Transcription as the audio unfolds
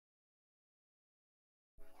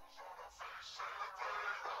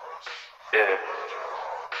Yeah.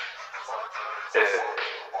 Yeah.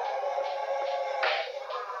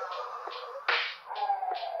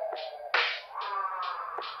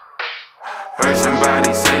 Heard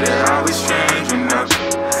somebody say that I was strange enough.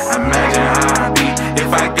 Imagine how I'd be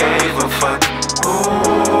if I gave a fuck.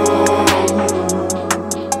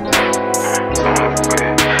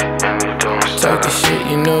 Talking shit,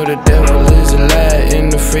 you know the devil is a lie in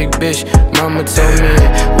the freak bitch. Mama told me,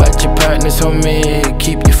 watch your partners, homie,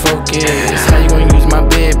 keep your focus. How you gonna use my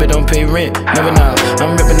bed but don't pay rent? Never know,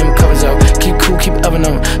 I'm ripping them covers out. Keep cool, keep oven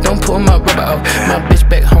on, don't pull my rubber out. My bitch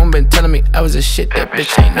back home been telling me I was a shit, that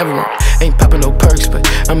bitch ain't never wrong. Ain't popping no perks, but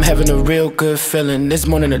I'm having a real good feeling. This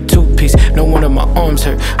morning a two-piece, no one of my arms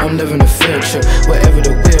hurt. I'm living a field trip, wherever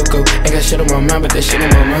the wheel go. Ain't got shit on my mind, but that shit on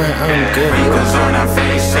my mind, I'm good. Because on our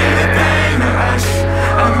face, say the pain to us.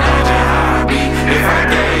 Imagine how I'd be if I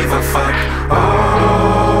gave a fuck.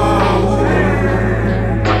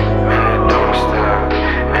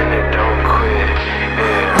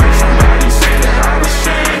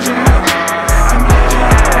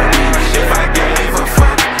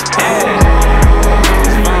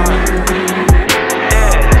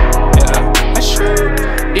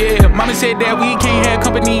 Mama said that we can't have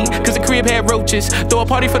company, cause the crib had roaches. Throw a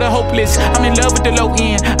party for the hopeless. I'm in love with the low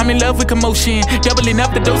end, I'm in love with commotion. Doubling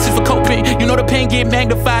up the doses for coping. You know the pain get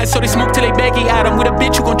magnified, so they smoke till they baggy out. I'm with a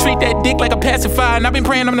bitch who gon' treat that dick like a pacifier. And I've been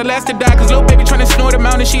praying I'm the last to die, cause little baby tryna snort a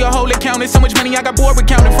mountain. She a whole accountant, so much money I got bored with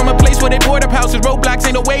counting. From a place where they board up houses, roadblocks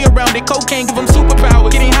ain't no way around it. Cocaine give them superpowers,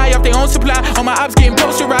 getting high off their own supply. All my ops getting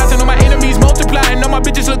posterized, and all my enemies multiplying. All my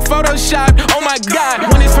bitches look photoshopped, oh my god.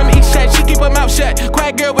 One is from each chat, she keep her mouth shut.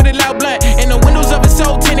 Quiet girl with a loud blunt, in the windows of a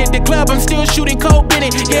soul tinted. The club, I'm still shooting cold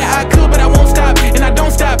Bennett. Yeah, I could, but I won't stop, and I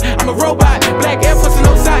don't stop. I'm a robot, black Air Force and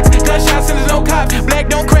no socks. Gunshots and there's no cops, black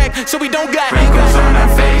don't crack, so we don't got Wrinkles on our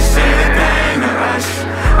face, say the pain to us.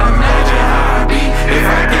 Imagine how I'd be if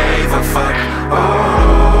I gave a fuck.